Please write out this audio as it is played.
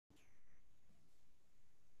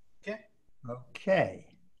Okay,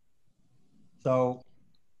 so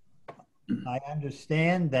I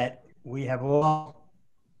understand that we have all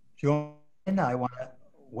joined. I want to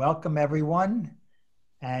welcome everyone,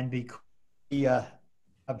 and because we have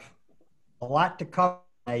a lot to cover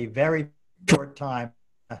in a very short time,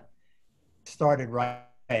 started right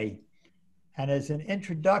away. And as an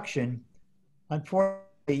introduction,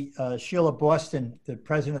 unfortunately, Sheila Boston, the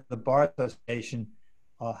president of the Bar Association,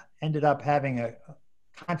 ended up having a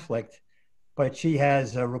conflict, but she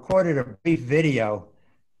has recorded a brief video.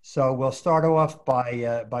 So we'll start off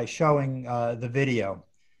by showing the video.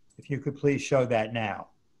 If you could please show that now.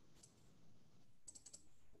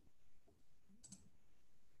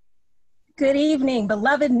 Good evening,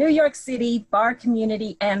 beloved New York City bar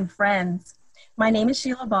community and friends. My name is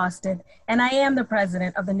Sheila Boston, and I am the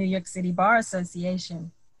president of the New York City Bar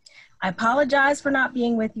Association. I apologize for not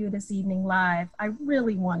being with you this evening live. I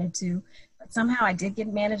really wanted to, but somehow I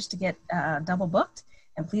did manage to get double booked.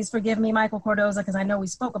 And please forgive me, Michael Cardozo, because I know we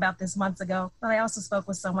spoke about this months ago, but I also spoke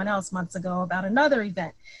with someone else months ago about another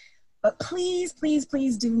event. But please, please,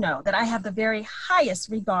 please do know that I have the very highest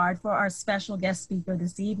regard for our special guest speaker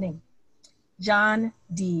this evening, John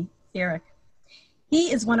D. Feerick.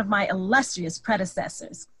 He is one of my illustrious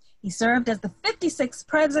predecessors. He served as the 56th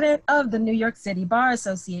president of the New York City Bar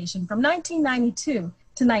Association from 1992 to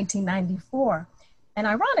 1994. And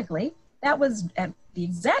ironically, that was at the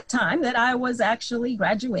exact time that I was actually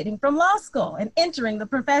graduating from law school and entering the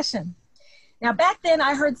profession. Now, back then,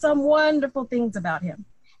 I heard some wonderful things about him.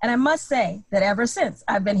 And I must say that ever since,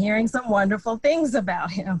 I've been hearing some wonderful things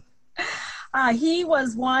about him. He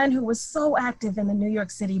was one who was so active in the New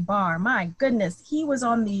York City Bar. My goodness, he was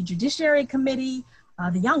on the Judiciary Committee,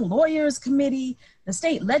 the Young Lawyers Committee, the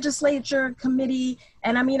State Legislature Committee.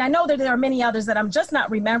 And I mean, I know that there are many others that I'm just not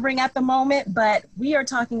remembering at the moment, but we are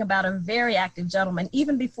talking about a very active gentleman,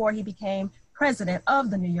 even before he became president of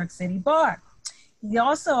the New York City Bar. He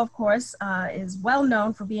also, of course, is well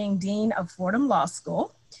known for being dean of Fordham Law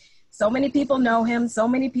School. So many people know him, so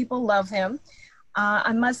many people love him.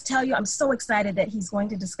 I must tell you, I'm so excited that he's going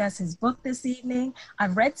to discuss his book this evening.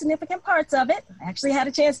 I've read significant parts of it. I actually had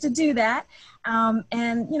a chance to do that.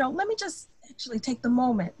 And, you know, let me just actually take the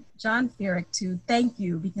moment, John Feerick, to thank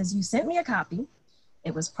you because you sent me a copy.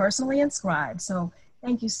 It was personally inscribed. So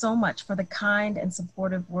thank you so much for the kind and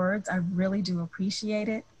supportive words. I really do appreciate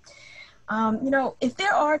it. You know, if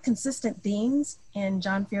there are consistent themes in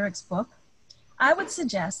John Feerick's book, I would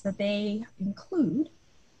suggest that they include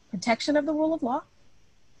protection of the rule of law,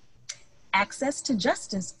 access to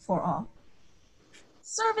justice for all,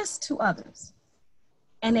 service to others,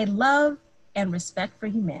 and a love and respect for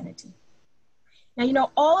humanity. Now, you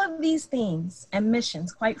know, all of these themes and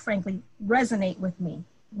missions, quite frankly, resonate with me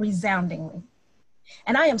resoundingly.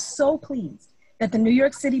 And I am so pleased that the New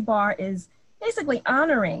York City Bar is basically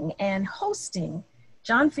honoring and hosting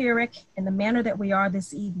John Feerick in the manner that we are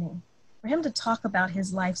this evening, for him to talk about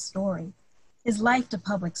his life story, his life to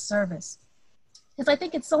public service. Because I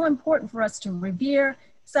think it's so important for us to revere,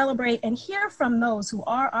 celebrate, and hear from those who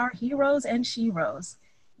are our heroes and sheroes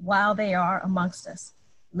while they are amongst us,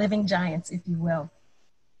 living giants, if you will.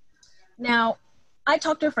 Now, I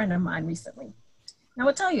talked to a friend of mine recently. Now,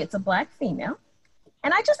 I'll tell you, it's a Black female.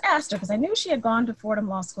 And I just asked her, because I knew she had gone to Fordham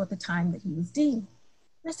Law School at the time that he was dean.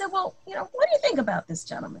 And I said, well, you know, what do you think about this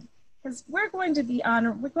gentleman? Because we're going to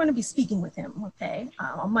be speaking with him, okay,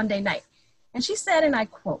 on Monday night. And she said, and I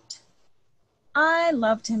quote, "I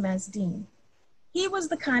loved him as dean. He was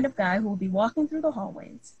the kind of guy who would be walking through the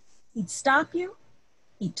hallways. He'd stop you,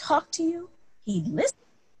 he'd talk to you, he'd listen,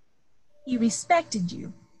 he respected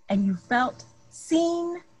you, and you felt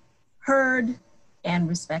seen, heard, and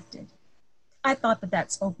respected." I thought that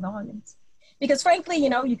that spoke volumes. Because frankly, you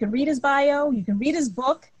know, you can read his bio, you can read his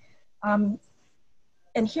book, and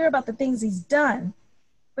hear about the things he's done.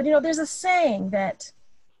 But you know, there's a saying that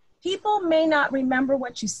people may not remember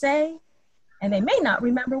what you say, and they may not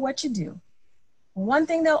remember what you do. One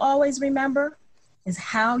thing they'll always remember is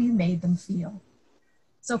how you made them feel.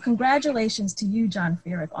 So congratulations to you, John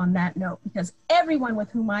Feerick, on that note, because everyone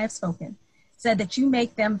with whom I have spoken said that you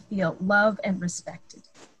make them feel loved and respected.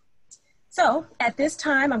 So at this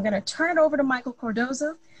time, I'm going to turn it over to Michael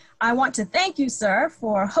Cardozo. I want to thank you, sir,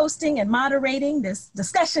 for hosting and moderating this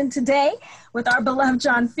discussion today with our beloved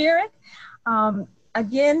John Feerick.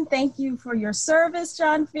 Again, thank you for your service,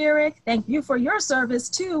 John Feerick. Thank you for your service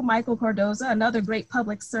to Michael Cardozo, another great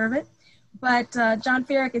public servant. But John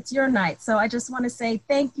Feerick, it's your night. So I just want to say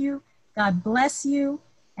thank you, God bless you,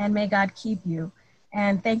 and may God keep you.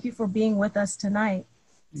 And thank you for being with us tonight.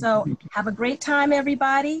 So have a great time,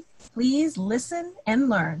 everybody. Please listen and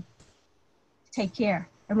learn. Take care.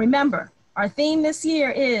 And remember, Our theme this year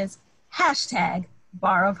is hashtag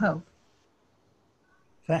Bar of Hope.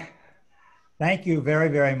 Thank you very,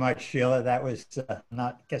 very much, Sheila. That was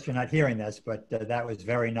guess you're not hearing this, but that was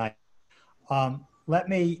very nice. Let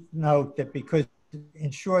me note that because to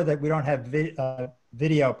ensure that we don't have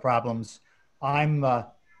video problems, I'm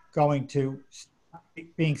going to stop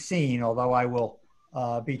being seen, although I will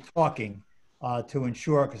be talking to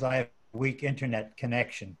ensure, because I have a weak internet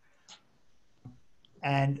connection.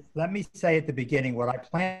 And let me say at the beginning, what I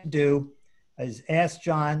plan to do is ask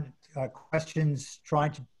John questions,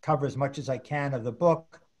 trying to cover as much as I can of the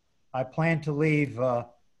book. I plan to leave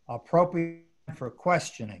appropriate for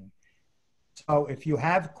questioning. So if you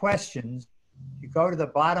have questions, you go to the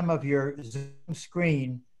bottom of your Zoom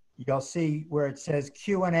screen, you'll see where it says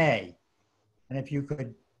Q&A. And if you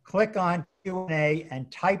could click on Q&A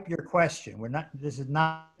and type your question. This is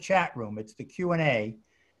not a chat room, it's the Q&A.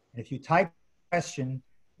 And if you type a question,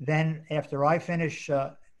 then after I finish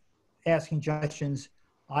asking questions,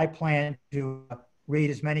 I plan to read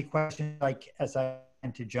as many questions as I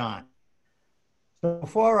can to John. So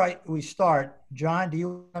before we start, John, do you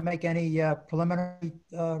want to make any preliminary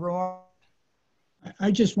remarks?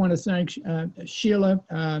 I just want to thank Sheila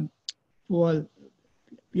for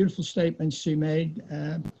beautiful statements she made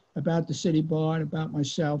about the city bar and about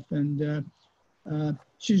myself. And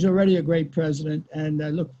she's already a great president, and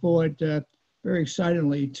I look forward very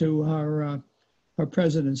excitedly to her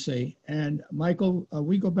presidency. And Michael,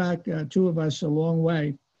 we go back, two of us, a long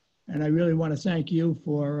way. And I really want to thank you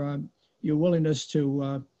for your willingness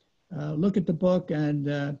to look at the book and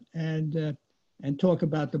talk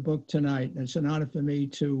about the book tonight. It's an honor for me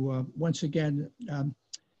to once again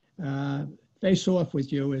face off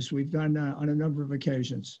with you as we've done on a number of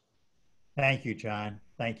occasions. Thank you, John.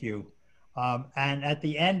 Thank you. And at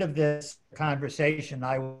the end of this conversation,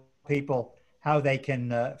 I will tell people how they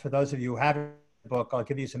can, for those of you who haven't the book, I'll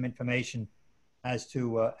give you some information as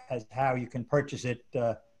to how you can purchase it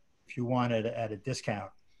if you want it at a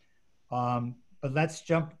discount. But let's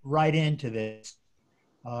jump right into this.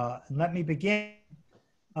 And let me begin,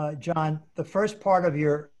 John. The first part of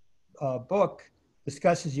your book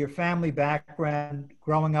discusses your family background,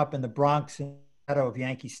 growing up in the Bronx in the shadow of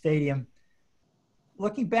Yankee Stadium.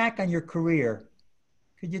 Looking back on your career,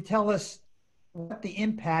 could you tell us what the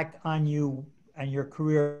impact on you and your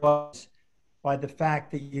career was by the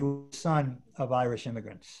fact that you were the son of Irish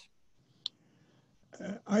immigrants?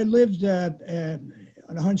 I lived on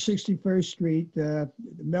 161st Street, the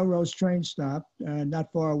Melrose train stop.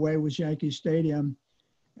 Not far away was Yankee Stadium.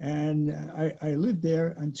 And I lived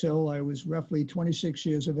there until I was roughly 26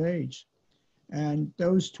 years of age. And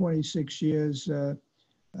those 26 years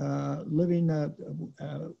living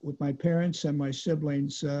with my parents and my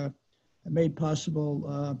siblings made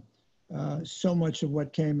possible so much of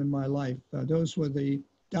what came in my life. Those were the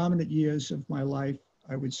dominant years of my life,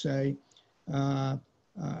 I would say. My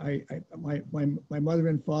mother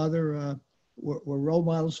and father were role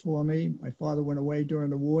models for me. My father went away during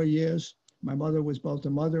the war years. My mother was both a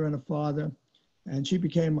mother and a father, and she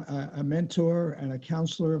became a mentor and a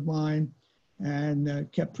counselor of mine,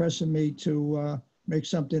 and kept pressing me to make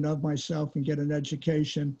something of myself and get an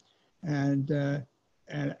education. And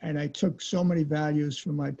I took so many values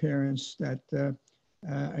from my parents that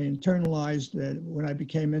I internalized that when I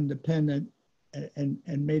became independent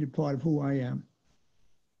and made it part of who I am.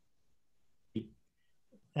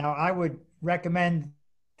 Now, I would recommend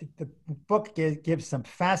the book gives some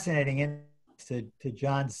fascinating insights to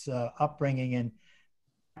John's upbringing and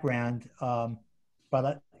background.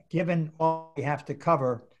 But given all we have to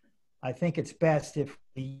cover, I think it's best if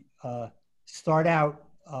we start out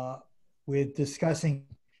with discussing,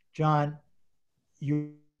 John, your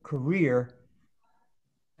career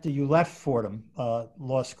after you left Fordham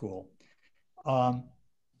Law School.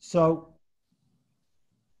 So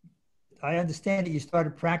I understand that you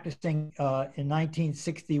started practicing in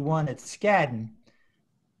 1961 at Skadden.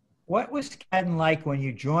 What was Skadden like when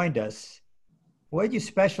you joined us? What did you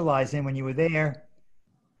specialize in when you were there?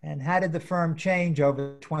 And how did the firm change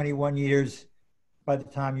over 21 years by the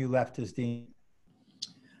time you left as dean?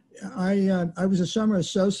 I was a summer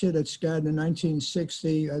associate at Skadden in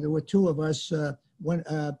 1960. There were two of us, one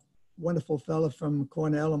wonderful fellow from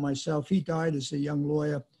Cornell and myself. He died as a young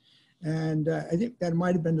lawyer. And I think that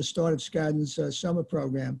might have been the start of Skadden's summer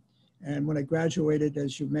program. And when I graduated,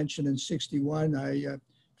 as you mentioned, in 61,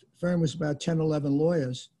 firm was about 10, 11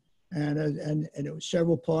 lawyers. And it was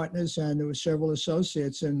several partners and there were several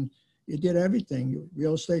associates, and you did everything.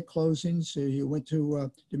 Real estate closings, you went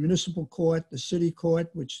to the municipal court, the city court,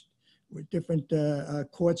 which were different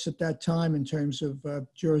courts at that time in terms of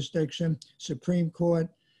jurisdiction, Supreme Court,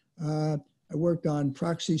 I worked on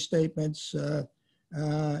proxy statements.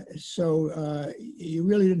 So you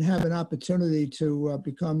really didn't have an opportunity to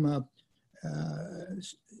become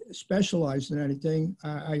specialized in anything.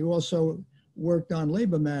 I also worked on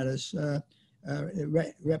labor matters,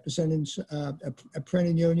 representing a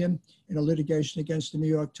printing union in a litigation against the New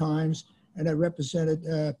York Times, and I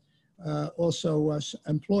represented also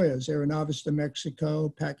employers, Aeronavis de Mexico,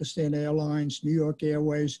 Pakistan Airlines, New York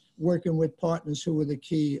Airways, working with partners who were the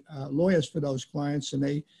key lawyers for those clients, and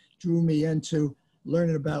they drew me into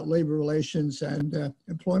learning about labor relations and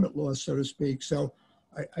employment law, so to speak. So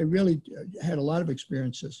I really had a lot of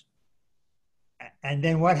experiences. And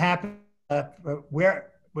then what happened?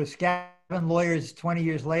 Where was Skadden Lawyers 20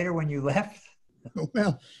 years later when you left?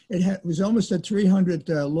 Well, it was almost at 300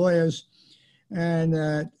 lawyers, and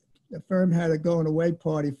the firm had a going away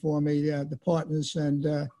party for me, the partners, and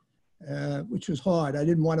which was hard. I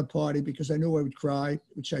didn't want to party because I knew I would cry,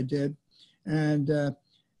 which I did. And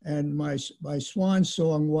my swan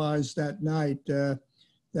song was that night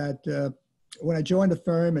that when I joined the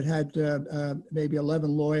firm, it had maybe 11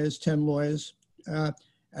 lawyers, 10 lawyers.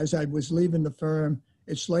 As I was leaving the firm,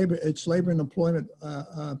 its labor and employment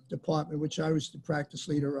department, which I was the practice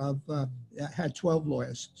leader of, had 12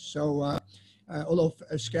 lawyers. So although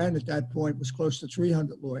Skadden at that point was close to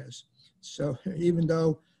 300 lawyers. So even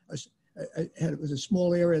though it was a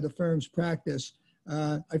small area of the firm's practice,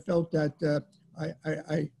 I felt that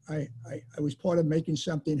I was part of making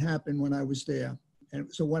something happen when I was there. And it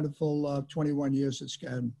was a wonderful 21 years at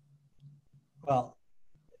Skadden. Well,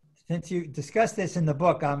 since you discussed this in the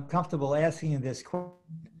book, I'm comfortable asking you this question.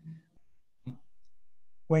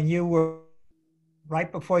 When you were, right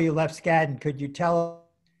before you left Skadden, could you tell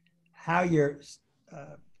how your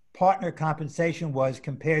partner compensation was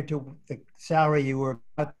compared to the salary you were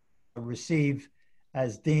about to receive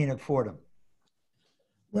as Dean of Fordham?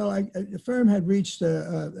 Well, the firm had reached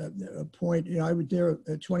a point, I was there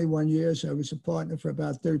 21 years. I was a partner for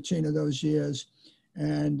about 13 of those years.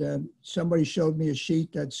 And somebody showed me a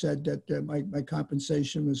sheet that said that my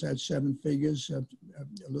compensation was at 7 figures, a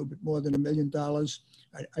little bit more than $1 million.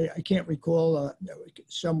 I can't recall.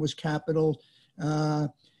 Some was capital.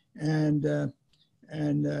 And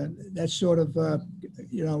that sort of,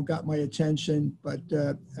 got my attention. But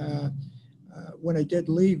when I did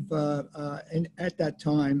leave, and at that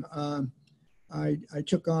time, I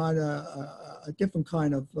took on a different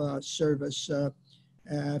kind of service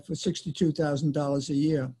for $62,000 a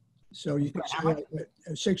year. So you could say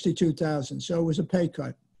 $62,000. So it was a pay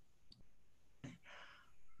cut.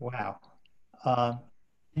 Wow. I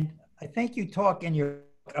think you talk in your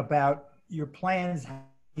book about your plans, how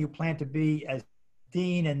you plan to be as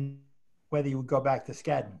dean and whether you would go back to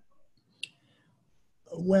Skadden.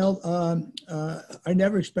 Well, I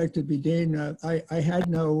never expected to be dean. I had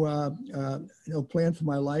no plan for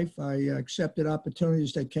my life. I accepted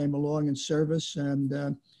opportunities that came along in service, and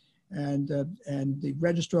the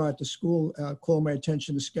registrar at the school called my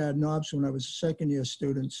attention to Skadden Ops when I was a second-year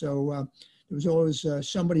student. So there was always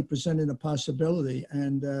somebody presenting a possibility,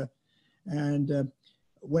 and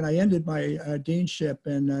when I ended my deanship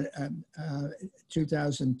in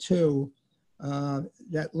 2002.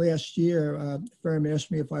 That last year, the firm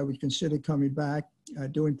asked me if I would consider coming back,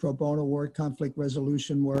 doing pro bono work, conflict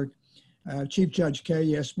resolution work. Chief Judge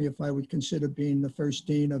Kay asked me if I would consider being the first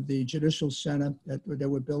dean of the Judicial Center that they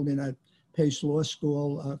were building at Pace Law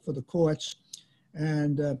School for the courts.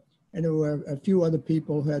 And there were a few other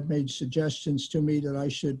people who had made suggestions to me that I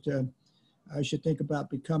should think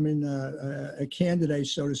about becoming a candidate,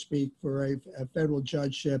 so to speak, for a federal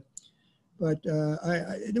judgeship. But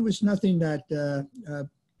there was nothing that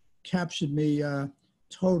captured me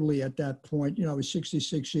totally at that point. I was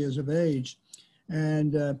 66 years of age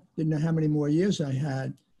and didn't know how many more years I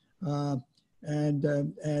had.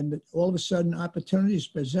 And all of a sudden, opportunities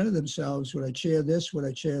presented themselves. Would I chair this? Would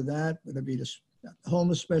I chair that? Would I be the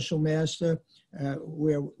homeless special master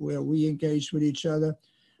where we engaged with each other?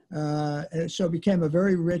 And so it became a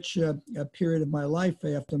very rich period of my life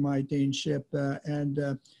after my deanship.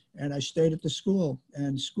 And I stayed at the school,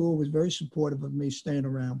 and school was very supportive of me staying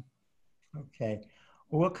around. Okay.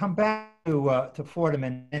 Well, we'll come back to Fordham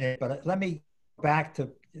in a minute, but let me go back to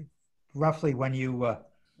roughly when you,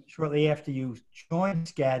 shortly after you joined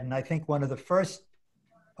Skadden. I think one of the first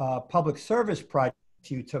public service projects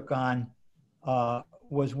you took on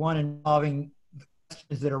was one involving the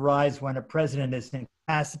questions that arise when a president is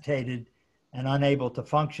incapacitated and unable to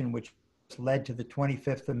function, which led to the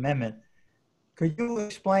 25th Amendment. Could you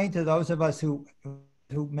explain to those of us who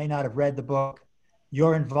may not have read the book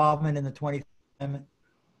your involvement in the 25th Amendment?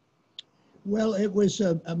 Well, it was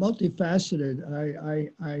a multifaceted.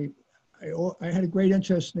 I had a great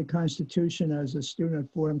interest in the Constitution as a student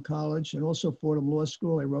at Fordham College and also Fordham Law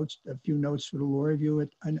School. I wrote a few notes for the law review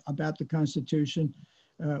about the Constitution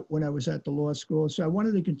when I was at the law school. So I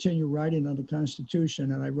wanted to continue writing on the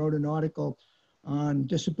Constitution, and I wrote an article on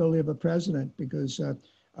disability of a president because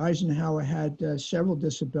Eisenhower had several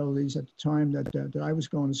disabilities at the time that I was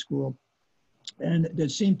going to school, and there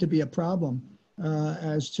seemed to be a problem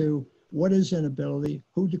as to what is inability,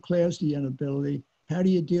 who declares the inability, how do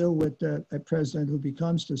you deal with a president who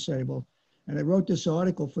becomes disabled? And I wrote this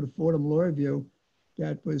article for the Fordham Law Review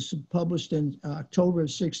that was published in October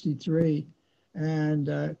of '63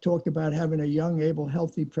 and talked about having a young, able,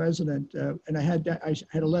 healthy president. And I had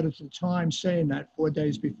a letter to the Times saying that 4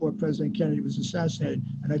 days before President Kennedy was assassinated.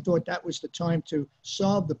 And I thought that was the time to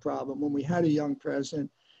solve the problem when we had a young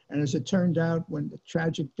president. And as it turned out, when the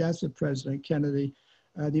tragic death of President Kennedy,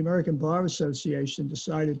 the American Bar Association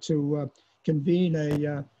decided to convene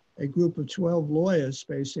a group of 12 lawyers,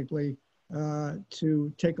 basically,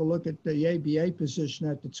 to take a look at the ABA position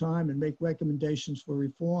at the time and make recommendations for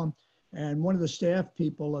reform. And one of the staff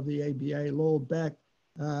people of the ABA, Lowell Beck,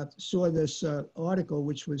 saw this article,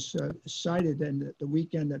 which was cited in the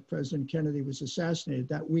weekend that President Kennedy was assassinated,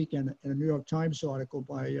 that weekend in a New York Times article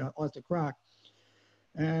by Arthur Kroc.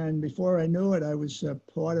 And before I knew it, I was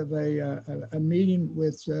part of a meeting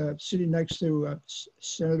with sitting next to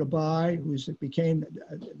Senator Bayh, who became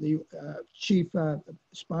the chief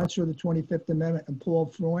sponsor of the 25th Amendment, and Paul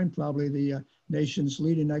Freund, probably the nation's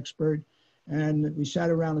leading expert. And we sat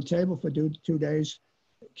around the table for 2 days,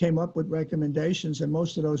 came up with recommendations, and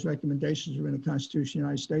most of those recommendations are in the Constitution of the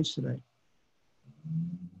United States today.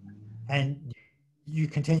 And you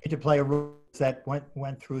continue to play a role that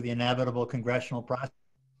went through the inevitable congressional process.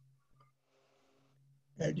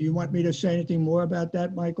 Do you want me to say anything more about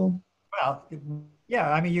that, Michael? Well,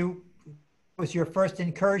 yeah, I mean, it was your first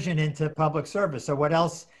incursion into public service. So what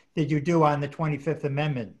else did you do on the 25th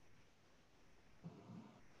Amendment?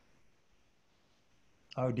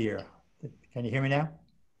 Oh dear. Can you hear me now?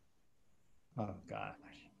 Oh gosh.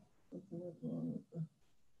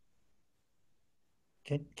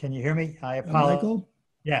 Can you hear me? I apologize. Michael?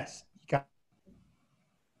 Yes.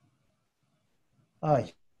 Oh,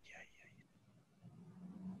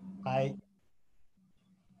 I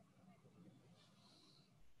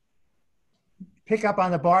pick up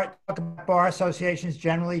on the bar associations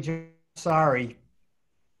generally. Sorry.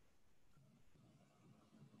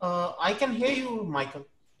 I can hear you, Michael.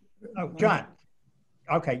 Oh, John.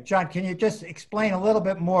 Okay, John, can you just explain a little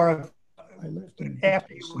bit more of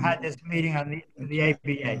after you had this meeting on the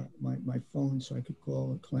ABA? My phone, so I could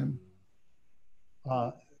call Clem.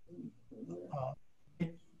 Can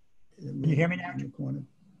you hear me now?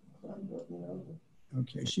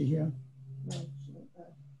 Okay, is she here?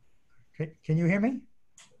 Can you hear me?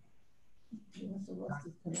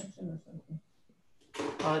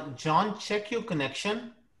 John, check your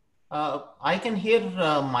connection. I can hear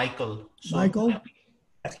Michael. So Michael?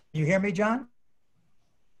 Can you hear me, John?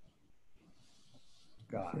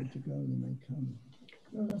 God. Good to go, they may come.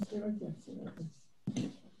 No, stay right there. Stay right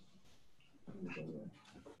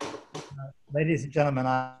there. Ladies and gentlemen,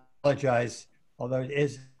 I apologize, although it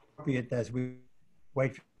is appropriate as we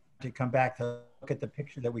wait to come back to look at the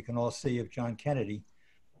picture that we can all see of John Kennedy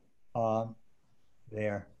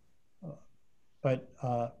there. But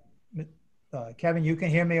Kevin, you can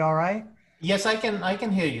hear me all right? Yes, I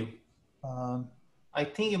can hear you. I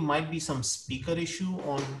think it might be some speaker issue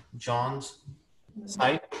on John's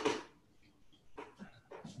side.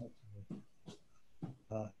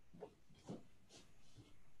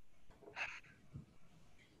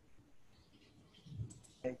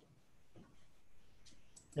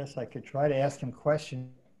 Yes, I could try to ask him questions.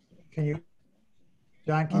 Can you,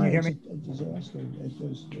 John, can you hear me? A disaster. It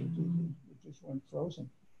just went frozen.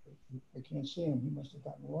 I can't see him. He must have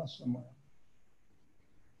gotten lost somewhere.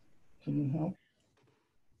 Can you help?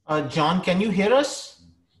 John, can you hear us?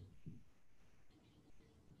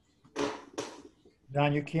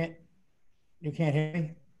 John, you can't hear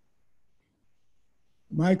me?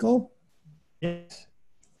 Michael? Yes,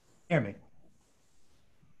 hear me.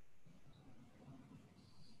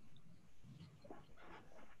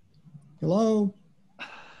 Hello?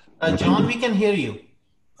 John, we can hear you.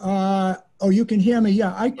 Oh, you can hear me?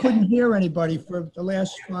 Yeah, I couldn't hear anybody for the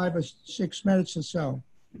last 5 or 6 minutes or so.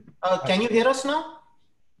 Can you hear us now?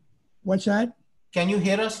 What's that? Can you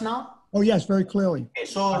hear us now? Oh, yes, very clearly. Okay,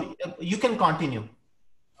 so you can continue.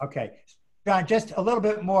 Okay. John, just a little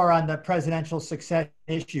bit more on the presidential success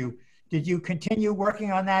issue. Did you continue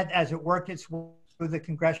working on that as it worked its way through the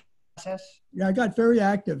congressional process? Yeah, I got very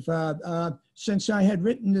active. Since I had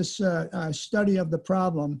written this study of the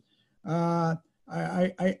problem, I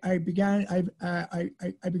began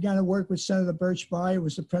to work with Senator Birch Bayh, who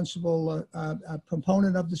was the principal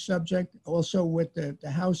proponent of the subject, also with the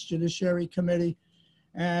House Judiciary Committee.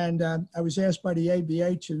 And I was asked by the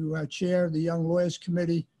ABA to chair the Young Lawyers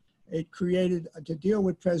Committee. It created to deal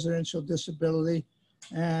with presidential disability.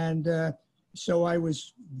 And so I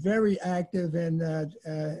was very active in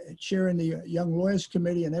chairing the Young Lawyers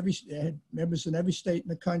Committee, and had members in every state in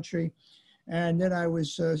the country. And then I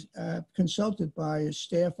was consulted by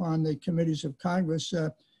staff on the committees of Congress,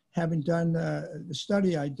 having done the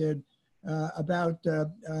study I did about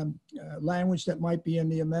language that might be in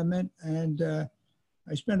the amendment. And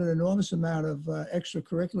I spent an enormous amount of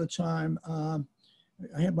extracurricular time.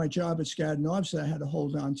 I had my job at Skadden Arps that I had to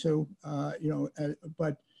hold on to,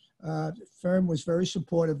 but the firm was very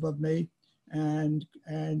supportive of me, and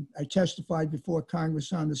I testified before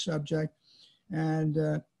Congress on the subject.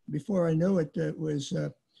 And before I knew it, it was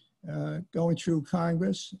going through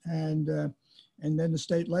Congress and then the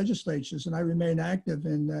state legislatures. And I remained active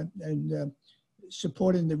in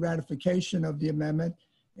supporting the ratification of the amendment.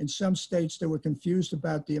 In some states, they were confused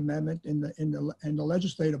about the amendment in the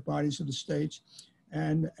legislative bodies of the states,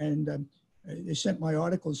 and they sent my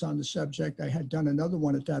articles on the subject. I had done another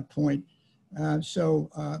one at that point. So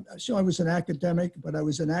I was an academic, but I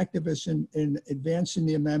was an activist in advancing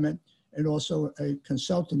the amendment, and also a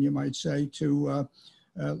consultant, you might say, to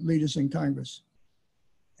leaders in Congress.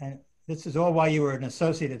 And this is all while you were an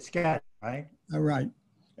associate at Skadden, right? Right.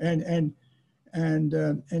 And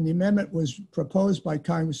the amendment was proposed by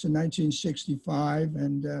Congress in 1965,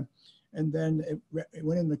 and then it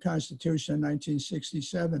went in the Constitution in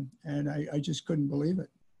 1967, and I just couldn't believe it.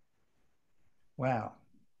 Wow.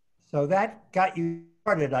 So that got you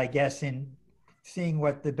started, I guess, in seeing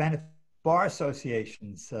what the benefit of bar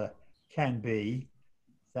associations can be.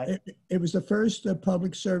 It was the first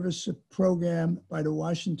public service program by the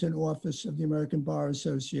Washington office of the American Bar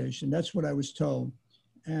Association. That's what I was told.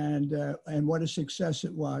 And what a success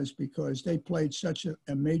it was, because they played such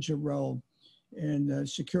a major role in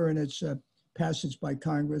securing its passage by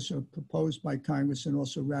Congress, or proposed by Congress, and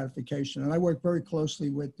also ratification. And I worked very closely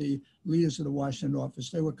with the leaders of the Washington office.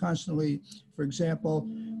 They were constantly, for example,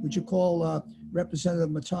 would you call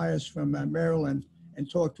Representative Matthias from Maryland and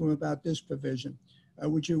talk to him about this provision?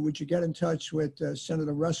 Would you get in touch with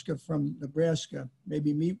Senator Ruska from Nebraska,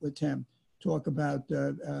 maybe meet with him, talk about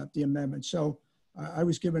the amendment? So I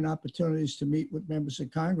was given opportunities to meet with members of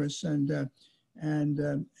Congress, and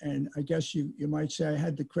I guess you might say I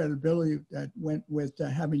had the credibility that went with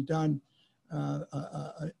having done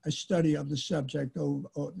a study of the subject,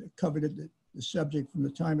 or covered the subject from the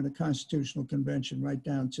time of the Constitutional Convention right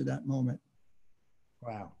down to that moment.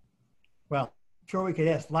 Wow. Well, I'm sure we could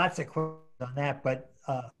ask lots of questions on that, but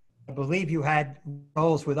I believe you had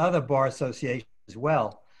roles with other bar associations as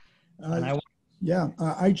well.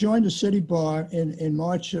 I joined the City Bar in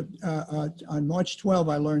March on March 12,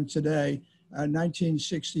 I learned today,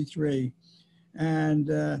 1963. And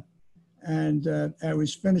I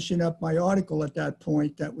was finishing up my article at that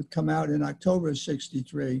point that would come out in October of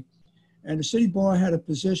 '63. And the City Bar had a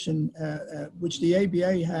position, which the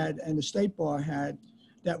ABA had and the State Bar had,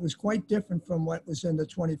 that was quite different from what was in the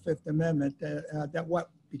 25th Amendment, that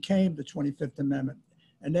what became the 25th Amendment.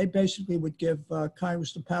 And they basically would give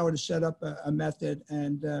Congress the power to set up a method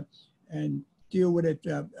and deal with it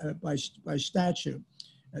by statute.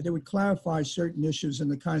 They would clarify certain issues in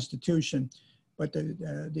the Constitution, but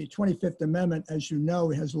the 25th Amendment, as you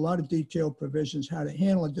know, has a lot of detailed provisions how to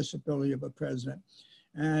handle a disability of a president.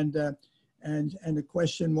 And the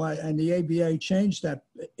question why, and the ABA changed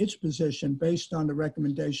its position based on the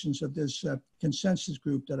recommendations of this consensus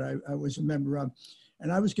group that I was a member of.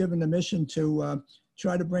 And I was given the mission to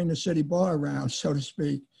try to bring the City Bar around, so to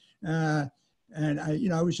speak. And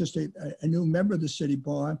I was just a new member of the City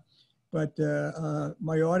Bar, but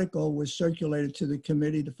my article was circulated to the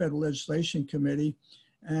committee, the Federal Legislation Committee.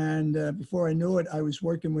 And before I knew it, I was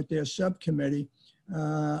working with their subcommittee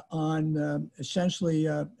on essentially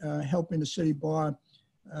helping the City Bar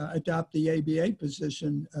adopt the ABA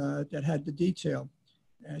position that had the detail.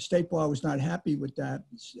 State Bar was not happy with that.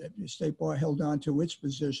 The State Bar held on to its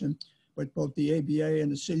position, but both the ABA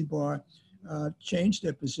and the City Bar changed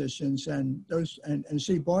their positions, and the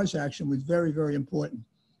City Bar's action was very, very important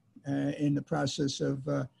in the process of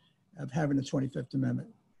having the 25th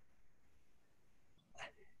Amendment.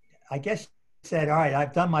 I guess you said, all right,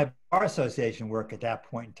 I've done my Bar Association work at that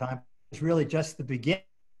point in time. It's really just the beginning.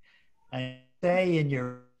 And say in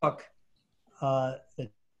your book, the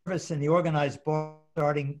service in the organized bar,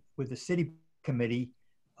 starting with the city committee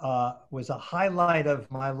was a highlight of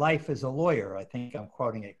my life as a lawyer. I think I'm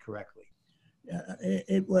quoting it correctly.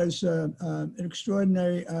 It was an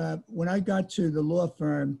extraordinary, when I got to the law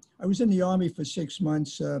firm, I was in the Army for 6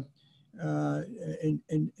 months in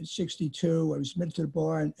 62. I was admitted to the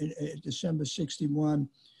bar in December 61.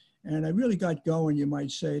 And I really got going, you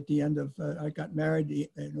might say, at the end of, I got married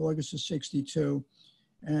in August of 62.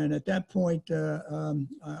 And at that point,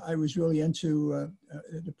 I was really into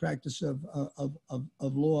the practice of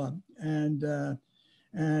law. And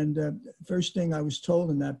first thing I was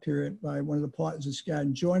told in that period by one of the partners at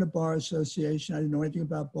Skadden, join a bar association. I didn't know anything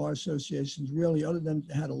about bar associations really, other than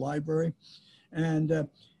it had a library. And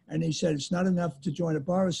he said, it's not enough to join a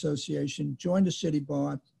bar association, join the city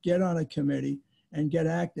bar, get on a committee and get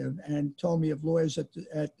active, and told me of lawyers at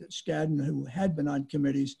Skadden who had been on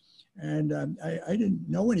committees. And I didn't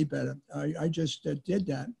know any better. I just did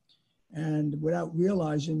that. And without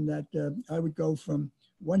realizing that I would go from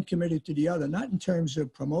one committee to the other, not in terms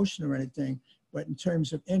of promotion or anything, but in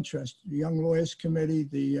terms of interest. The Young Lawyers Committee,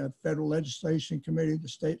 the Federal Legislation Committee, the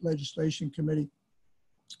State Legislation Committee.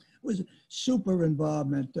 It was super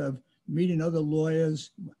involvement of meeting other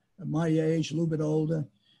lawyers my age, a little bit older.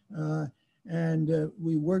 And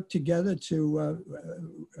we worked together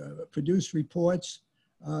to produce reports.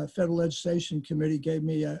 Federal Legislation Committee gave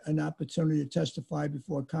me an opportunity to testify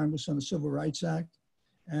before Congress on the Civil Rights Act.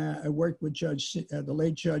 I worked with the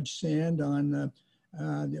late Judge Sand on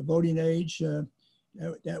the voting age.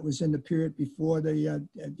 That was in the period before the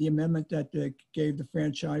amendment that gave the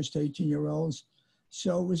franchise to 18-year-olds.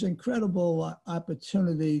 So it was an incredible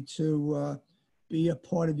opportunity to be a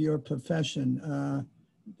part of your profession.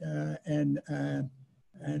 And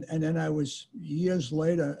then I was, years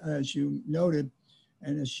later, as you noted,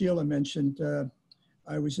 and as Sheila mentioned,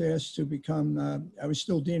 I was asked to become, I was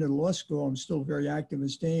still dean of the law school. I'm still very active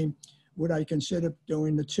as dean. Would I consider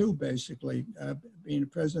doing the two, basically, being the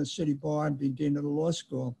president of City Bar and being dean of the law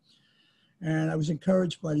school? And I was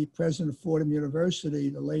encouraged by the president of Fordham University,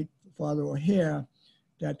 the late Father O'Hare,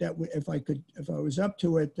 that if I was up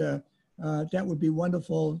to it, that would be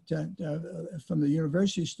wonderful from the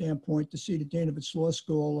university standpoint to see the dean of its law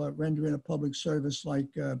school rendering a public service like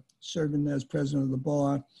serving as president of the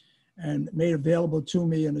bar, and made available to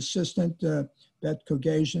me an assistant, Beth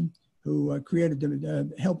Cogasian, who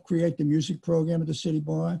helped create the music program at the city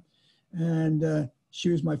bar. And she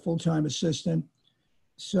was my full-time assistant.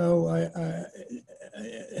 So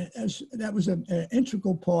that was an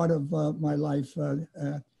integral part of my life.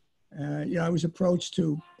 I was approached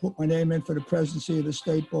to put my name in for the presidency of the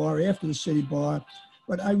state bar after the city bar,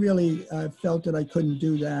 but I really felt that I couldn't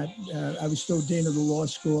do that. I was still dean of the law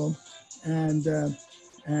school, and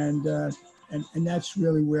that's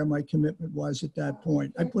really where my commitment was at that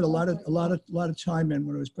point. I put a lot of time in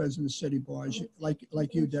when I was president of the city bar,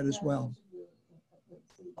 like you did as well.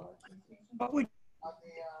 What would,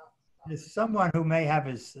 as someone who may have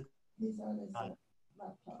his,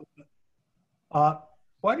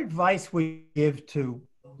 what advice would you give to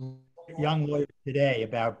young lawyers today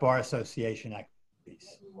about bar association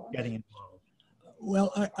activities, getting involved?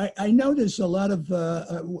 Well, I know there's a lot of,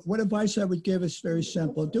 what advice I would give is very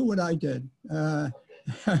simple. Do what I did. Not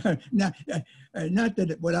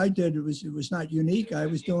that what I did was not unique. I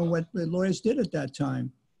was doing what the lawyers did at that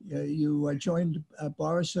time. You joined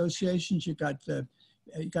bar associations, you got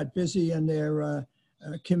busy in their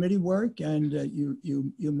committee work, and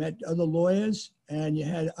you met other lawyers, and you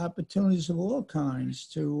had opportunities of all kinds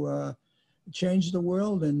to change the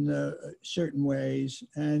world in certain ways,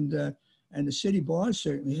 and the city bar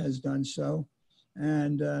certainly has done so,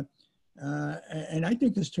 and I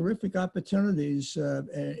think there's terrific opportunities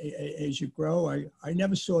as you grow. I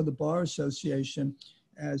never saw the bar association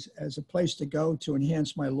as a place to go to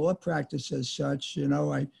enhance my law practice as such. You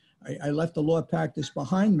know, I left the law practice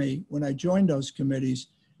behind me when I joined those committees,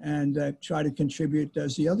 and try to contribute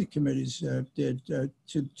as the other committees did to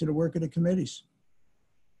the work of the committees.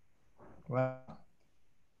 Well,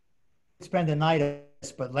 spend the night on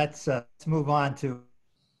this, but let's move on to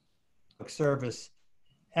service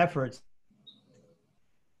efforts.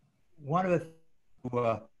 One of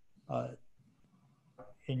the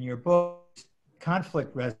in your book,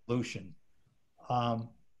 conflict resolution,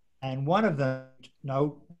 and one of them,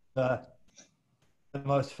 note the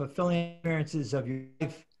most fulfilling experiences of your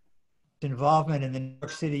life, involvement in the New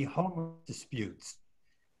York City home disputes.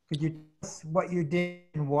 Could you tell us what you did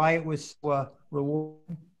and why it was so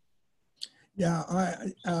rewarding? Yeah,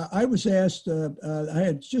 I was asked, I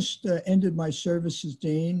had just ended my service as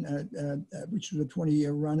dean, which was a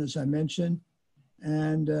 20-year run, as I mentioned.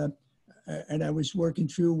 And and I was working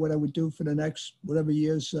through what I would do for the next whatever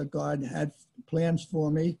years God had plans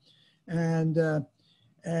for me. And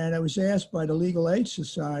I was asked by the Legal Aid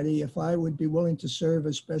Society if I would be willing to serve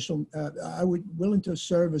as willing to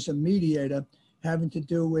serve as a mediator having to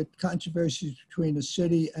do with controversies between the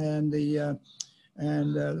city and the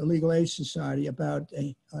Legal Aid Society about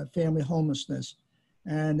family homelessness.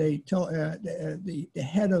 And they told the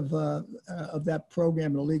head of that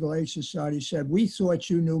program, the Legal Aid Society, said, "We thought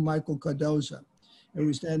you knew Michael Cardozo." It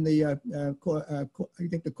was then I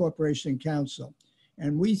think the Corporation Counsel,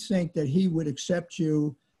 and we think that he would accept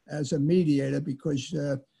you as a mediator because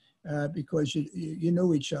you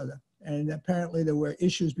knew each other. And apparently there were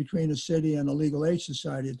issues between the city and the Legal Aid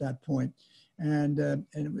Society at that point. And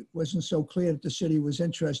it wasn't so clear that the city was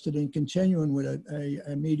interested in continuing with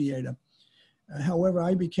a mediator. However,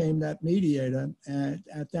 I became that mediator,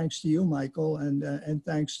 thanks to you, Michael, and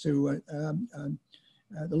thanks to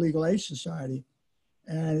the Legal Aid Society.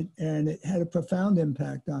 And it had a profound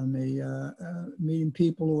impact on me, meeting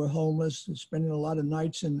people who were homeless, spending a lot of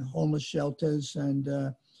nights in homeless shelters, and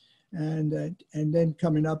then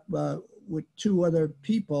coming up with two other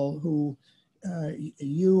people who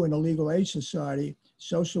you and the Legal Aid Society,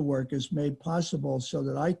 social workers, made possible so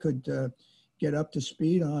that I could get up to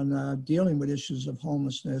speed on dealing with issues of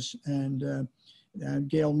homelessness. And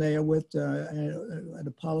Gail Nayerwith had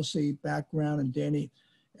a policy background, and Danny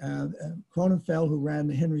Cronenfeld, who ran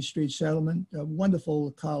the Henry Street Settlement.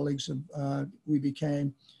 Wonderful colleagues we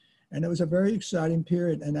became. And it was a very exciting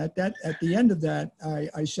period. And at the end of that,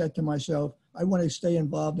 I said to myself, I want to stay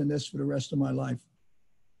involved in this for the rest of my life.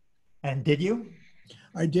 And did you?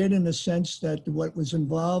 I did, in the sense that what was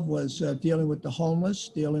involved was dealing with the homeless,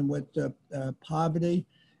 dealing with poverty,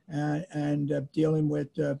 and dealing with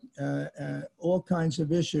all kinds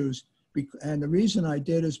of issues. And the reason I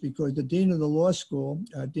did is because the dean of the law school,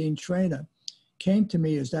 Dean Traynor, came to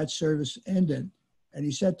me as that service ended. And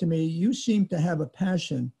he said to me, "You seem to have a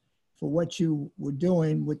passion for what you were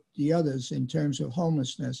doing with the others in terms of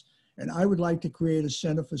homelessness. And I would like to create a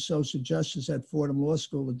Center for Social Justice at Fordham Law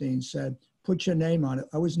School," the dean said. "Put your name on it."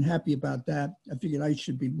 I wasn't happy about that. I figured I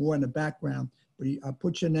should be more in the background, but I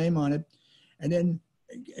put your name on it. And then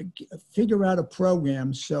figure out a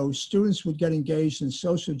program so students would get engaged in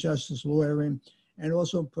social justice lawyering, and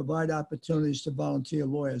also provide opportunities to volunteer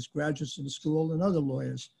lawyers, graduates of the school and other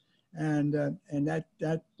lawyers. And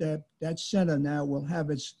that center now will have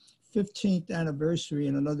its 15th anniversary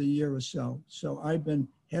in another year or so. So I've been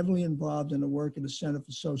heavily involved in the work of the Center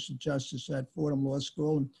for Social Justice at Fordham Law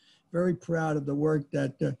School, and very proud of the work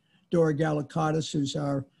that Dora Galakatis, who's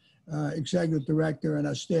our executive director, and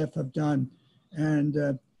our staff have done. And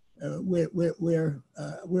we're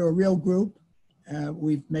a real group.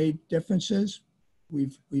 We've made differences.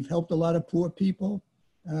 We've helped a lot of poor people,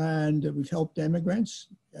 and we've helped immigrants,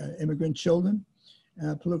 immigrant children,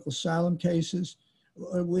 political asylum cases.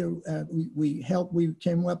 We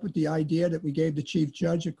came up with the idea that we gave the chief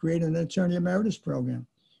judge of creating an attorney emeritus program.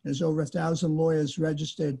 There's over 1,000 lawyers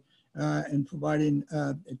registered and providing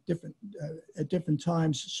at different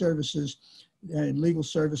times services and legal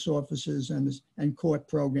service offices and court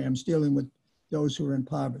programs dealing with those who are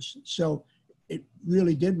impoverished. So it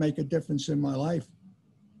really did make a difference in my life.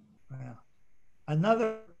 Wow.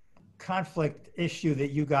 Another conflict issue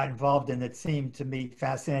that you got involved in that seemed to me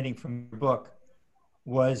fascinating from your book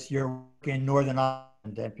was your work in Northern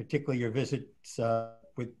Ireland, and particularly your visits that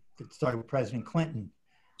started with President Clinton.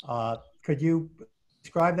 Could you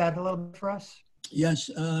describe that a little bit for us? Yes.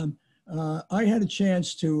 I had a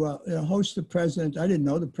chance to host the president. I didn't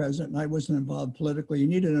know the president, and I wasn't involved politically. He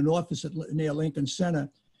needed an office near Lincoln Center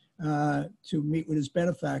to meet with his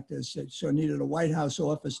benefactors. So he needed a White House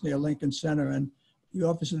office near Lincoln Center, and the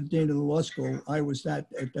office of the dean of the law school, I was that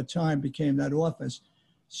at the time, became that office.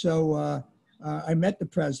 So I met the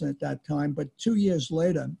president at that time, but 2 years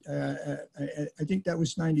later, I think that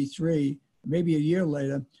was 93, maybe a year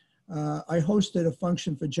later, I hosted a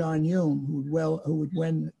function for John Hume, who would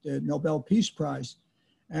win the Nobel Peace Prize.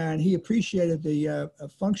 And he appreciated the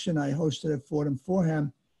function I hosted at Fordham for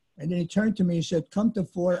him. And then he turned to me and said, come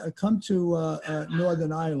to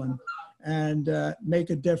Northern Ireland and make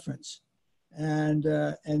a difference. And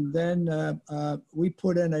then we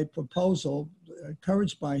put in a proposal,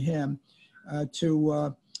 encouraged by him,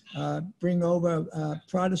 to bring over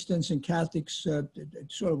Protestants and Catholics,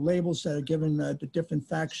 sort of labels that are given the different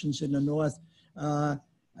factions in the North,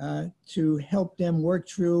 to help them work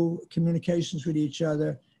through communications with each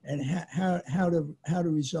other and how to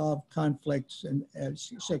resolve conflicts and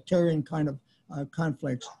sectarian kind of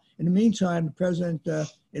conflicts. In the meantime, the president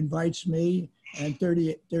invites me and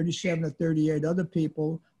 37 or 38 other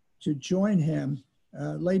people to join him,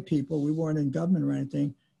 lay people, we weren't in government or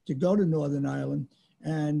anything, to go to Northern Ireland.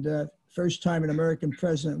 And first time an American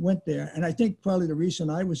president went there. And I think probably the reason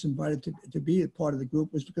I was invited to be a part of the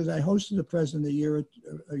group was because I hosted the president a year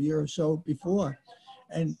or so before.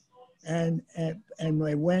 And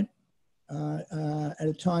I went at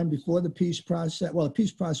a time before the peace process. Well, the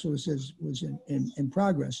peace process was in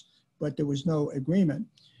progress, but there was no agreement,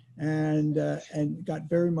 and got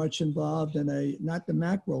very much involved in not the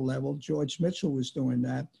macro level. George Mitchell was doing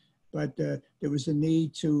that, but there was a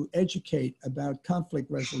need to educate about conflict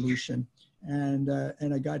resolution, and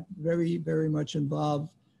I got very, very much involved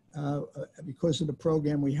because of the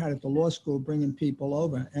program we had at the law school, bringing people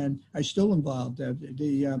over, and I still involved.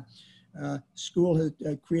 The school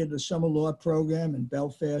had created a summer law program in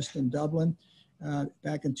Belfast and Dublin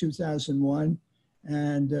back in 2001.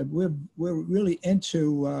 And we're really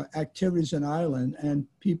into activities in Ireland, and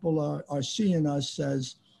people are seeing us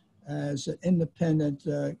as an independent,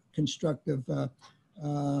 constructive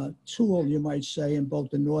tool, you might say, in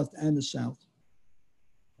both the North and the South.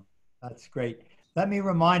 That's great. Let me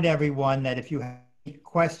remind everyone that if you have any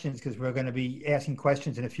questions, because we're going to be asking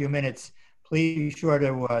questions in a few minutes, please be sure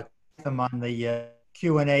to put them on the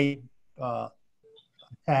Q&A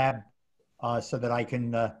tab so that I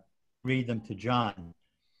can read them to John.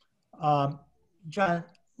 John,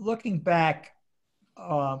 looking back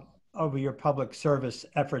over your public service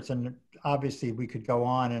efforts, and obviously we could go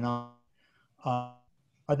on and on,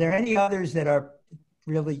 are there any others that are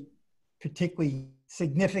really particularly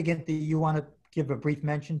significant that you want to give a brief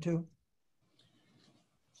mention to?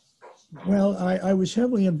 Well, I was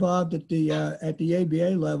heavily involved at the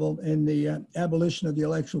ABA level in the abolition of the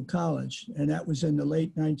Electoral College, and that was in the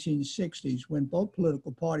late 1960s when both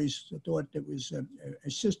political parties thought it was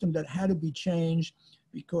a system that had to be changed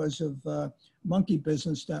because of monkey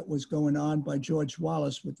business that was going on by George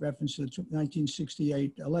Wallace with reference to the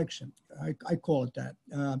 1968 election. I call it that.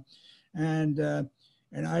 And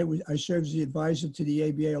I served as the advisor to the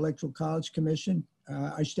ABA Electoral College Commission.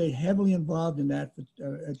 I stayed heavily involved in that for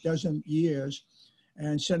a dozen years.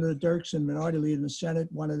 And Senator Dirksen, minority leader in the Senate,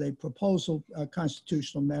 wanted a proposal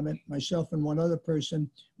constitutional amendment. Myself and one other person,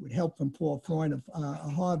 with help from Paul Freund of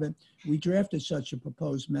Harvard, we drafted such a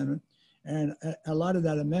proposed amendment. And a lot of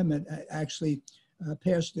that amendment actually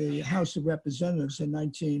passed the House of Representatives in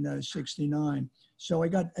 1969. So I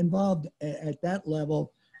got involved at that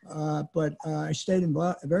level, but I stayed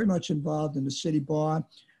very much involved in the city bar.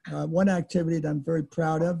 One activity that I'm very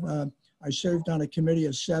proud of, I served on a committee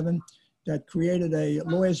of 7 that created a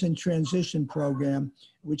lawyers in transition program,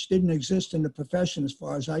 which didn't exist in the profession as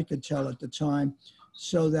far as I could tell at the time,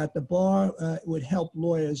 so that the bar would help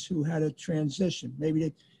lawyers who had a transition.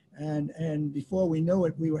 And before we knew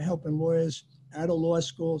it, we were helping lawyers out of law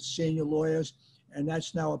school, senior lawyers, and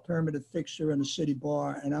that's now a permanent fixture in the city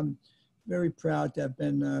bar. And I'm very proud to have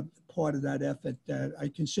been part of that effort. I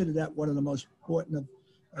consider that one of the most important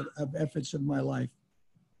of efforts of my life.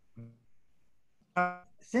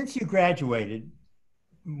 Since you graduated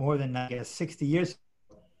more than, I guess, 60 years,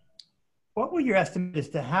 what were your estimates as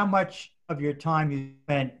to how much of your time you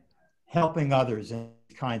spent helping others in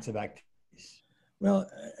these kinds of activities? Well,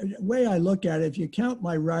 the way I look at it, if you count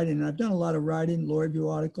my writing, and I've done a lot of writing, law review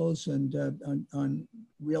articles, and on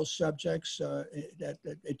real subjects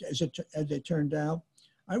as it turned out,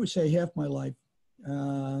 I would say half my life.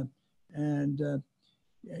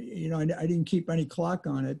 You know, I didn't keep any clock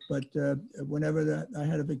on it, but whenever I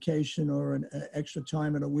had a vacation or an extra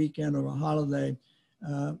time on a weekend or a holiday,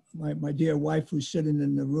 my dear wife, who's sitting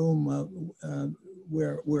in the room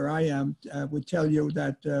where I am, would tell you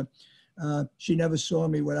that she never saw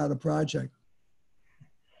me without a project.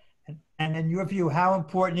 And in your view, how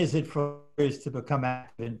important is it for lawyers to become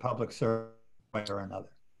active in public service one way or another?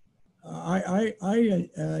 I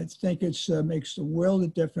think it makes a world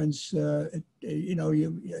of difference. You know,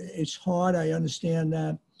 it's hard. I understand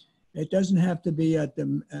that. It doesn't have to be at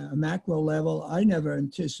the macro level. I never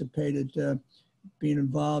anticipated being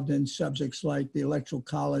involved in subjects like the Electoral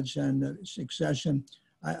College and succession.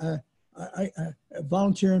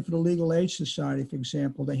 Volunteering for the Legal Aid Society, for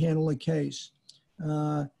example, to handle a case,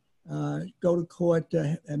 go to court,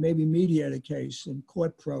 and maybe mediate a case in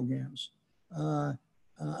court programs.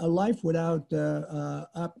 A life without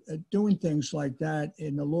doing things like that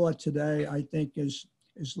in the law today, I think is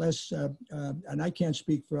less, and I can't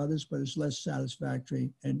speak for others, but is less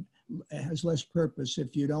satisfactory and has less purpose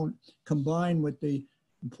if you don't combine with the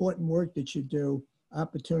important work that you do,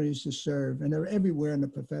 opportunities to serve, and they're everywhere in the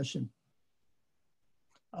profession.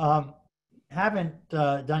 Haven't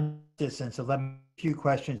done this since 11. Few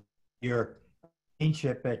questions. Your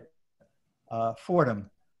internship at Fordham.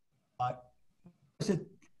 was it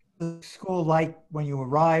the school like when you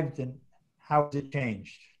arrived, and how has it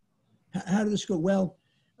changed? How did the school? Well,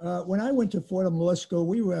 when I went to Fordham Law School,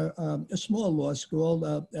 we were a small law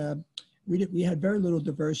school. We had very little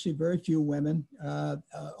diversity, very few women,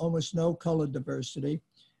 almost no color diversity,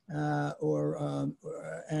 and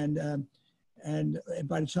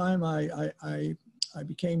by the time I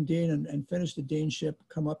became dean and finished the deanship,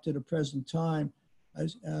 come up to the present time,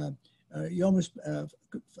 you almost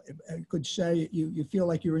could say you feel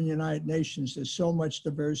like you're in the United Nations. There's so much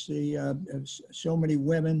diversity, so many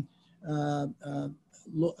women,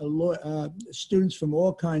 students from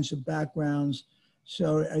all kinds of backgrounds.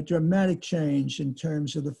 So a dramatic change in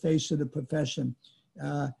terms of the face of the profession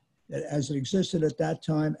as it existed at that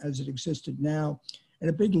time, as it existed now. And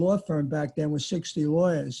a big law firm back then was 60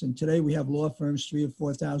 lawyers. And today we have law firms, 3,000 or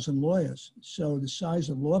 4,000 lawyers. So the size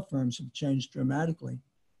of law firms have changed dramatically.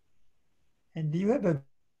 And do you have a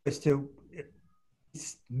as to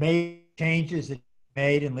made changes that you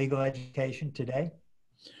made in legal education today?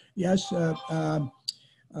 Yes. When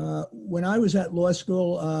I was at law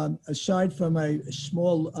school, aside from a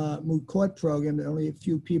small moot court program that only a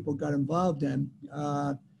few people got involved in,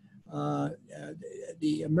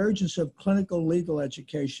 the emergence of clinical legal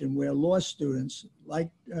education, where law students,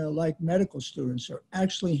 like medical students, are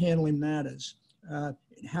actually handling matters in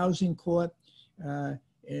housing court,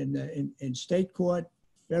 in state court,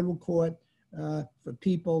 federal court, for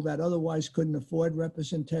people that otherwise couldn't afford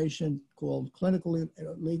representation, called clinical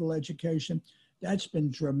legal education. That's been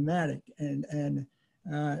dramatic and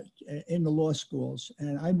in the law schools.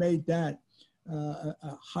 And I made that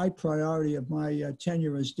a high priority of my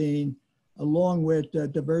tenure as dean, along with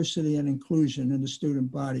diversity and inclusion in the student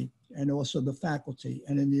body, and also the faculty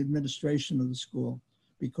and in the administration of the school,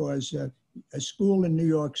 because a school in New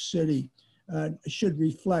York City should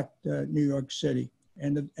reflect New York City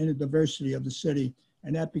and the diversity of the city.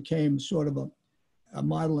 And that became sort of a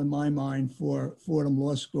model in my mind for Fordham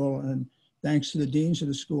Law School. And thanks to the deans of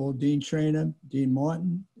the school, Dean Traynor, Dean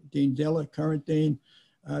Martin, Dean Diller, current dean,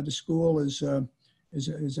 the school is a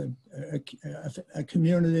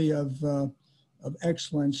community of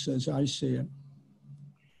excellence as I see it.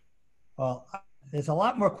 Well, there's a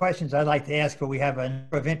lot more questions I'd like to ask, but we have a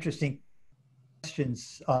number of interesting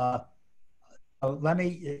questions. A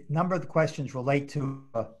number of the questions relate to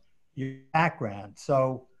your background.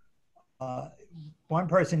 So one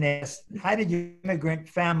person asked, how did your immigrant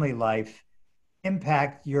family life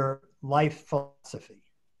impact your life philosophy?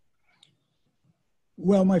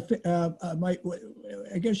 Well, I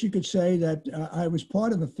guess you could say that I was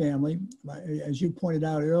part of a family. As you pointed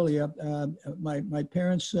out earlier, my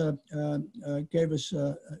parents gave us,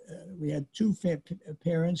 we had two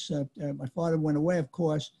parents. My father went away, of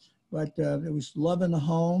course, but it was love in the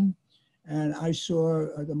home. And I saw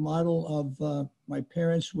the model of my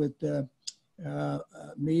parents with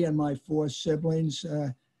me and my four siblings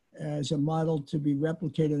as a model to be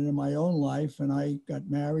replicated in my own life. And I got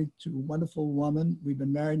married to a wonderful woman. We've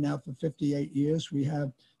been married now for 58 years. We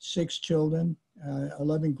have 6 children,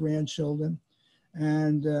 11 grandchildren.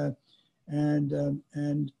 And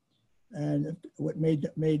what made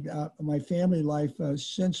my family life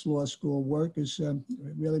since law school work is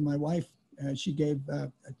really my wife. She gave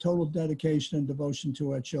a total dedication and devotion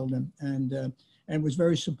to our children, and was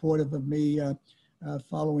very supportive of me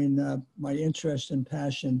following my interest and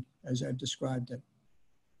passion as I've described it.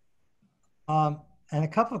 And a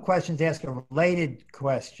couple of questions ask a related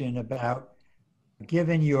question about,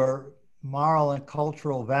 given your moral and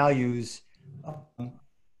cultural values,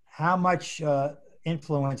 how much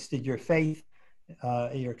influence did your faith,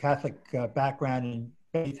 your Catholic background and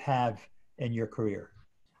faith have in your career?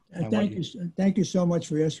 Thank you so much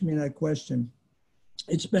for asking me that question.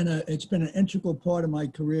 It's been an integral part of my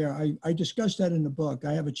career. I discussed that in the book.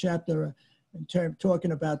 I have a chapter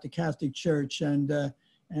talking about the Catholic Church and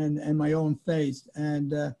my own faith.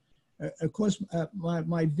 And of course,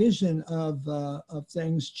 my vision of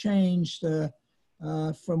things changed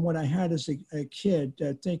from what I had as a kid,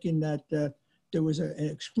 thinking that there was an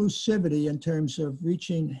exclusivity in terms of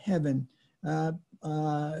reaching heaven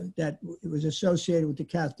that was associated with the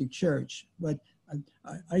Catholic Church. But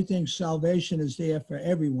I think salvation is there for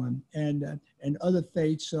everyone, and other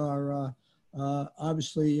faiths are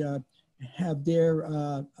obviously have their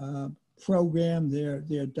program,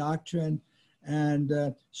 their doctrine,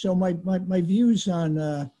 and so my views on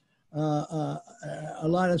a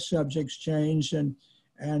lot of subjects changed, and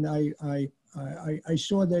I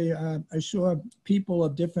saw people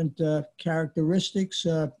of different characteristics,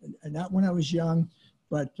 not when I was young,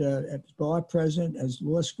 but as bar president, as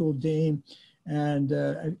law school dean, And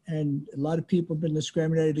a lot of people have been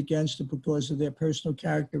discriminated against because of their personal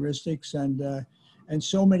characteristics. And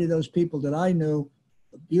so many of those people that I knew,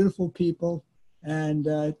 beautiful people, and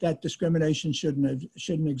that discrimination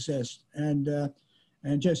shouldn't exist. And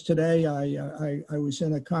just today, I was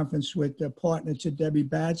in a conference with a partner to Debbie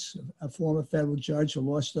Batts, a former federal judge who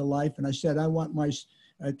lost her life. And I said, I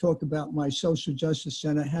talked about my social justice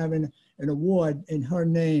center having an award in her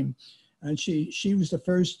name. And she was the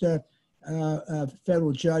first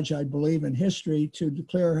federal judge, I believe, in history to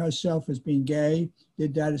declare herself as being gay.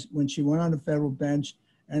 Did that when she went on the federal bench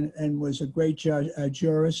and was a great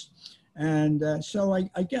jurist. And so I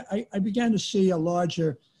began to see a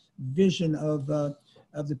larger vision of the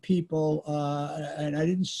people, and I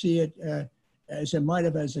didn't see it as I might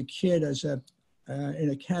have as a kid, in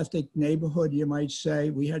a Catholic neighborhood, you might say.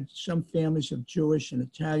 We had some families of Jewish and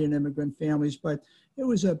Italian immigrant families, but there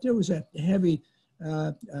was a heavy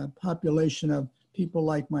population of people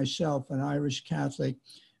like myself, an Irish Catholic.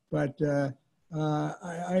 But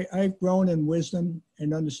I've grown in wisdom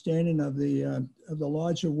and understanding of the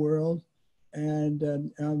larger world, and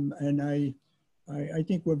I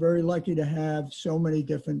think we're very lucky to have so many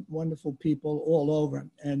different wonderful people all over,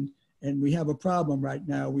 and we have a problem right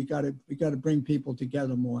now. We got to bring people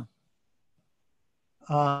together more.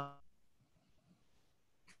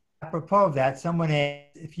 Apropos of that, someone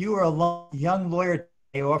asked, if you were a young lawyer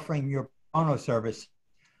today offering your pro bono service,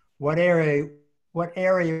 what area would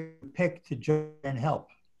you pick to join and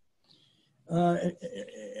help?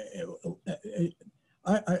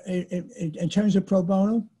 In terms of pro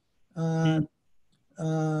bono, I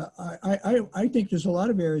think there's a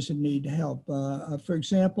lot of areas that need help. For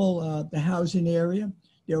example, the housing area.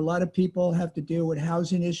 There are a lot of people have to deal with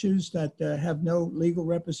housing issues that have no legal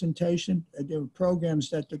representation. There are programs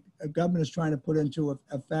that the government is trying to put into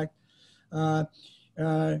effect. I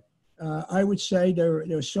would say there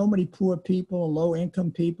are so many poor people,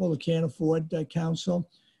 low-income people who can't afford counsel,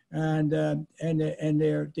 and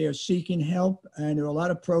they're seeking help. And there are a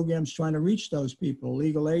lot of programs trying to reach those people.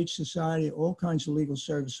 Legal Aid Society, all kinds of legal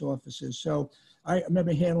service offices. So I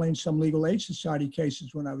remember handling some Legal Aid Society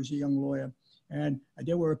cases when I was a young lawyer. And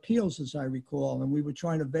there were appeals, as I recall, and we were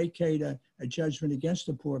trying to vacate a judgment against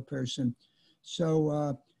a poor person.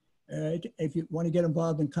 So if you want to get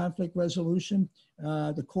involved in conflict resolution,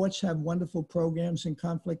 the courts have wonderful programs in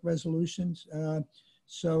conflict resolutions,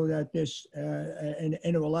 so that there's, and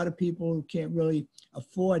there are a lot of people who can't really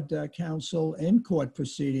afford counsel in court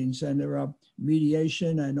proceedings, and there are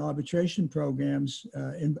mediation and arbitration programs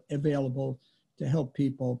available to help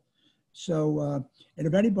people. So, and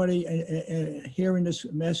if anybody hearing this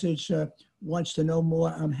message wants to know more,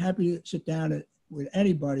 I'm happy to sit down with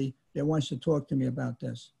anybody that wants to talk to me about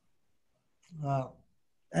this. I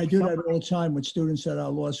do that all the time with students at our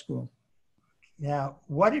law school. Now,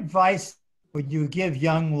 what advice would you give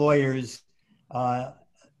young lawyers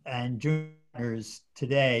and juniors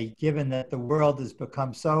today, given that the world has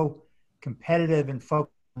become so competitive and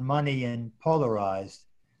focused on money and polarized?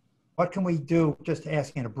 What can we do, just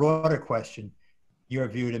asking a broader question, your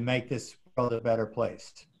view, to make this world a better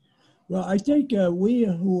place? Well, I think we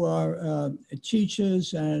who are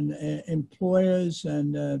teachers and employers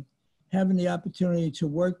and having the opportunity to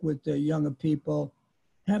work with the younger people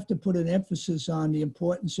have to put an emphasis on the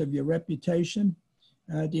importance of your reputation,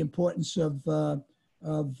 the importance of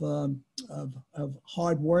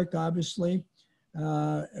hard work, obviously,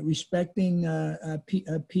 respecting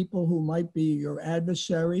people who might be your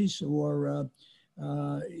adversaries or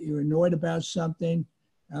you're annoyed about something.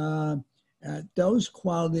 Those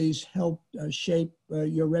qualities help shape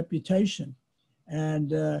your reputation.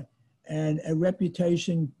 And a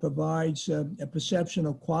reputation provides a perception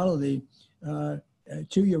of quality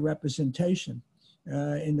to your representation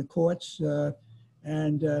in the courts.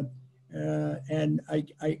 And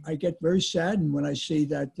I get very saddened when I see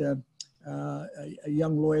that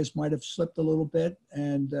young lawyers might have slipped a little bit,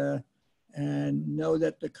 and know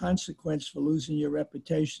that the consequence for losing your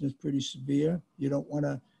reputation is pretty severe. You don't want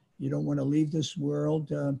to leave this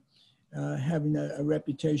world having a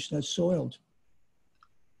reputation that's soiled.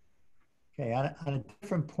 Okay, on a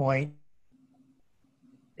different point,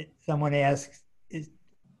 someone asks, is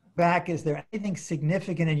there anything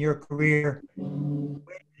significant in your career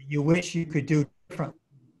you wish you could do differently?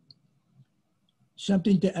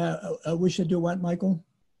 Something I wish I do what, Michael?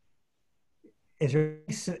 Is there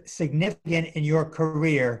anything significant in your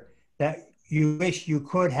career that you wish you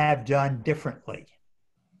could have done differently?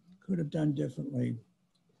 Could have done differently.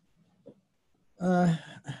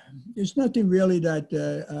 There's nothing really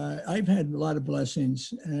that I've had a lot of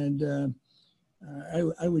blessings, and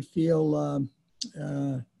I would feel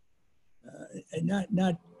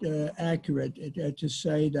not accurate to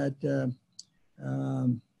say that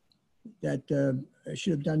I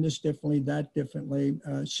should have done this differently, that differently.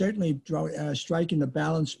 Certainly, striking the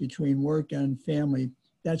balance between work and family,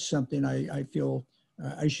 that's something I feel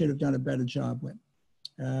I should have done a better job with.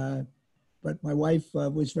 But my wife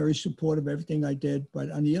was very supportive of everything I did. But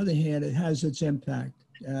on the other hand, it has its impact,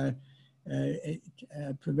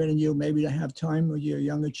 preventing you maybe to have time with your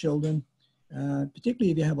younger children, particularly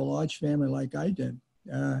if you have a large family like I did.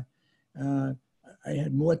 I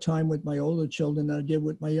had more time with my older children than I did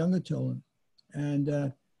with my younger children.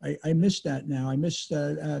 And I miss that now.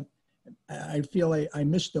 I feel I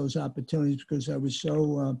missed those opportunities because I was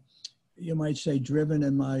so, you might say, driven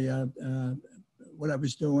in my, what I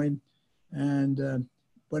was doing. And,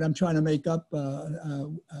 but I'm trying to make up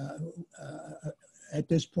at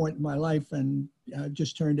this point in my life, and I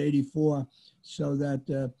just turned 84, so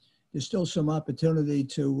that there's still some opportunity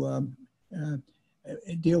to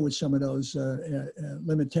deal with some of those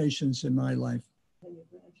limitations in my life.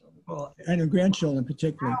 Well, and your grandchildren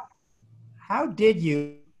particularly. How did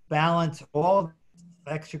you balance all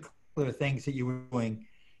the extracurricular things that you were doing,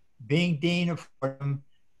 being dean of Fordham,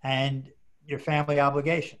 and your family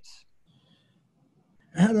obligations?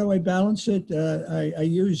 How do I balance it? I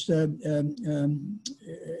used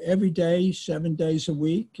every day, 7 days a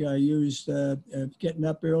week. I used getting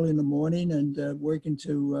up early in the morning and working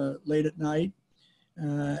to late at night,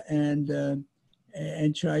 and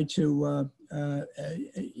try to,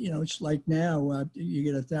 you know, it's like now you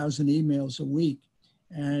get 1,000 emails a week,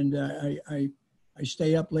 and I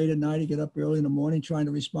stay up late at night. I get up early in the morning trying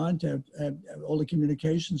to respond to all the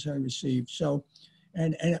communications I receive. So.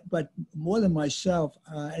 But more than myself,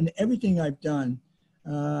 and everything I've done,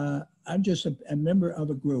 I'm just a member of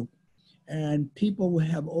a group, and people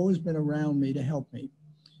have always been around me to help me,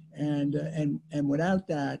 and without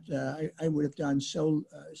that, I would have done so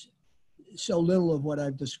little of what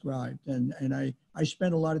I've described. And I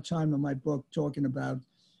spent a lot of time in my book talking about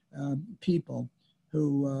people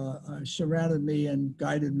who surrounded me and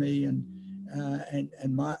guided me and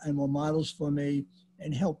were models for me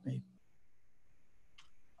and helped me.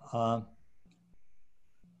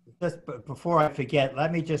 Just before I forget,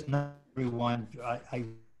 let me just know everyone, I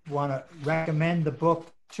want to recommend the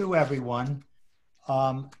book to everyone.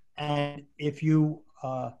 And if you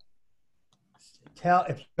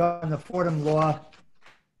if you go on the Fordham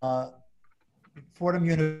Fordham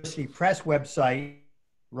University Press website,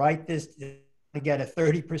 write this to get a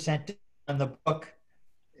 30% on the book.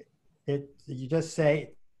 You just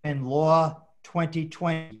say in Law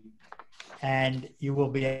 2020. And you will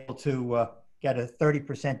be able to get a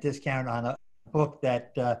 30% discount on a book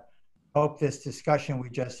that I hope this discussion we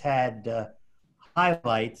just had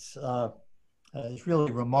highlights. Is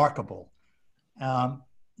really remarkable.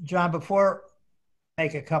 John, before I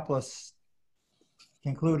make a couple of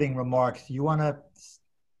concluding remarks, do you want to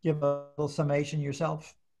give a little summation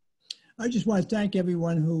yourself? I just want to thank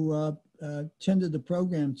everyone who attended the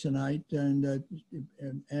program tonight, and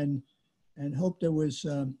hope there was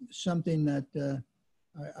something that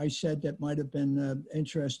I said that might have been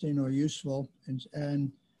interesting or useful.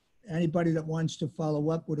 And anybody that wants to follow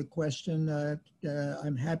up with a question,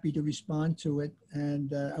 I'm happy to respond to it.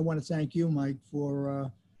 And I want to thank you, Mike,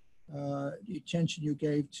 for the attention you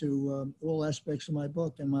gave to all aspects of my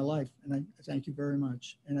book and my life. And I thank you very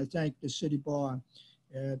much. And I thank the City Bar.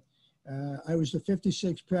 I was the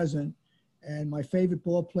 56th president, and my favorite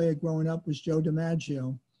ball player growing up was Joe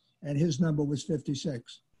DiMaggio, and his number was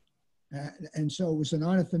 56. And so it was an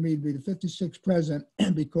honor for me to be the 56th president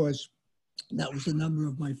because that was the number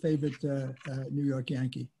of my favorite New York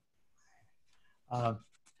Yankee.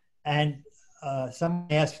 Someone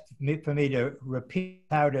asked for me to repeat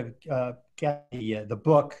how to get the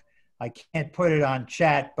book. I can't put it on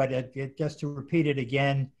chat, but just to repeat it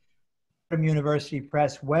again, Fordham University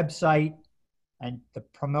Press website, and the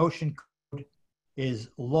promotion code is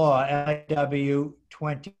LAW, LAW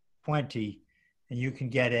 2020, and you can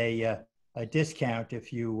get a discount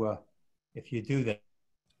if you do that.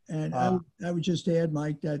 And I would just add,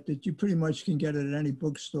 Mike, that you pretty much can get it at any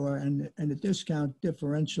bookstore, and the discount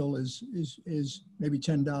differential is maybe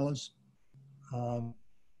 $10.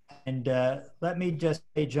 Let me just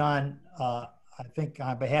say, John, I think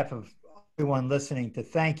on behalf of everyone listening, to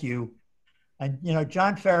thank you. And you know,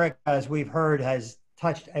 John Feerick, as we've heard, has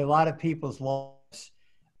touched a lot of people's lives,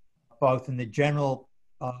 both in the general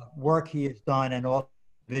work he has done and also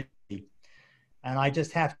individually. And I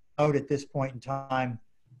just have to note at this point in time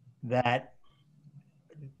that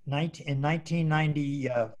in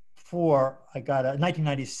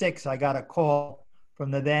 1996, I got a call from from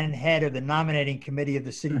the then head of the nominating committee of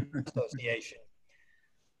the City Association.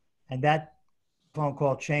 And that phone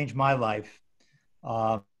call changed my life.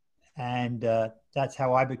 That's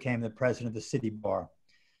how I became the president of the City Bar.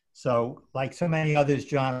 So like so many others,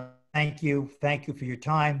 John, thank you. Thank you for your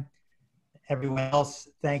time. Everyone else,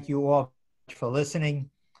 thank you all for listening.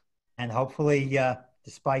 And hopefully,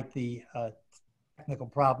 despite the technical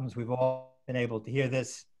problems, we've all been able to hear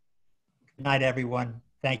this. Good night, everyone.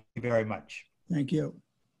 Thank you very much. Thank you.